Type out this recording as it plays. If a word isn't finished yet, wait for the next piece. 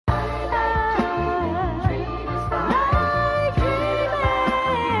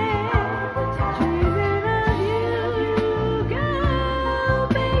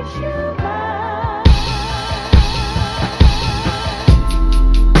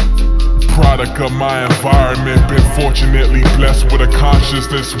product of my environment. Been fortunately blessed with a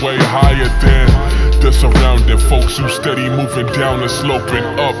consciousness way higher than the surrounding folks who steady moving down the slope.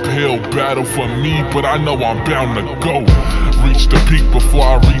 An uphill battle for me, but I know I'm bound to go. Reach the peak before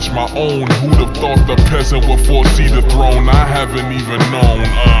I reach my own. Who'd have thought the peasant would foresee the throne? I haven't even known.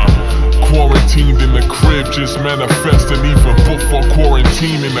 Quarantined in the crib, just manifesting. Even before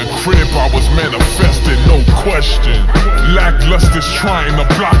quarantine in the crib, I was manifesting, no question. Lackluster's trying to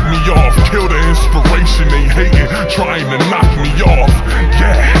block me off. Kill the inspiration, they hating, trying to knock me off.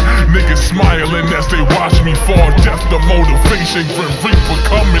 Yeah, niggas smiling as they watch me fall. Death the motivation, Grim Reaper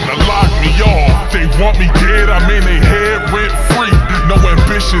coming to lock me off. They want me dead, I'm in their head rent free. No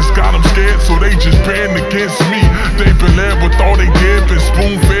ambitions, got them scared, so they just banned against me. They been led with all they did, been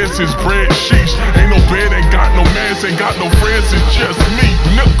spoon fed since bread sheesh. Ain't no bed, ain't got no mans, ain't got no friends, it's just me,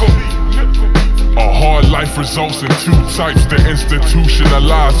 nigga. A hard life results in two types: the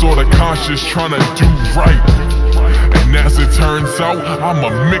institutionalized or the conscious trying to do right. And as it turns out, I'm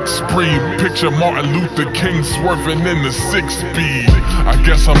a mixed breed. Picture Martin Luther King swerving in the 6-speed. I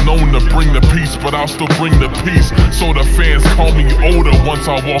guess I'm known to bring the peace, but I'll still bring the peace. So the fans call me older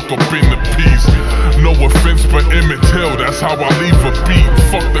once I walk up in the piece. No offense, but Emmett Till, that's how I leave a beat.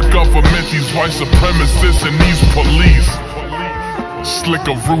 Fuck the government, these white supremacists and these police.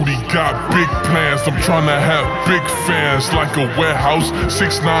 𝓻𝓻𝓮𝓪𝓶 got big plans. I'm trying to have big fans like a warehouse.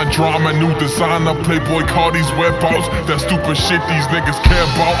 6ix9ine drama, new designer, Playboy Cardi's web house. That stupid shit these niggas care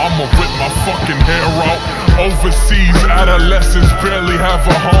about, I'ma rip my fucking hair out. Overseas adolescents barely have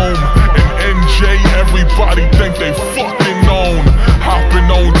a home. In NJ, everybody think they fucking own. Hopping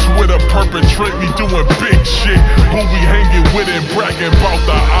on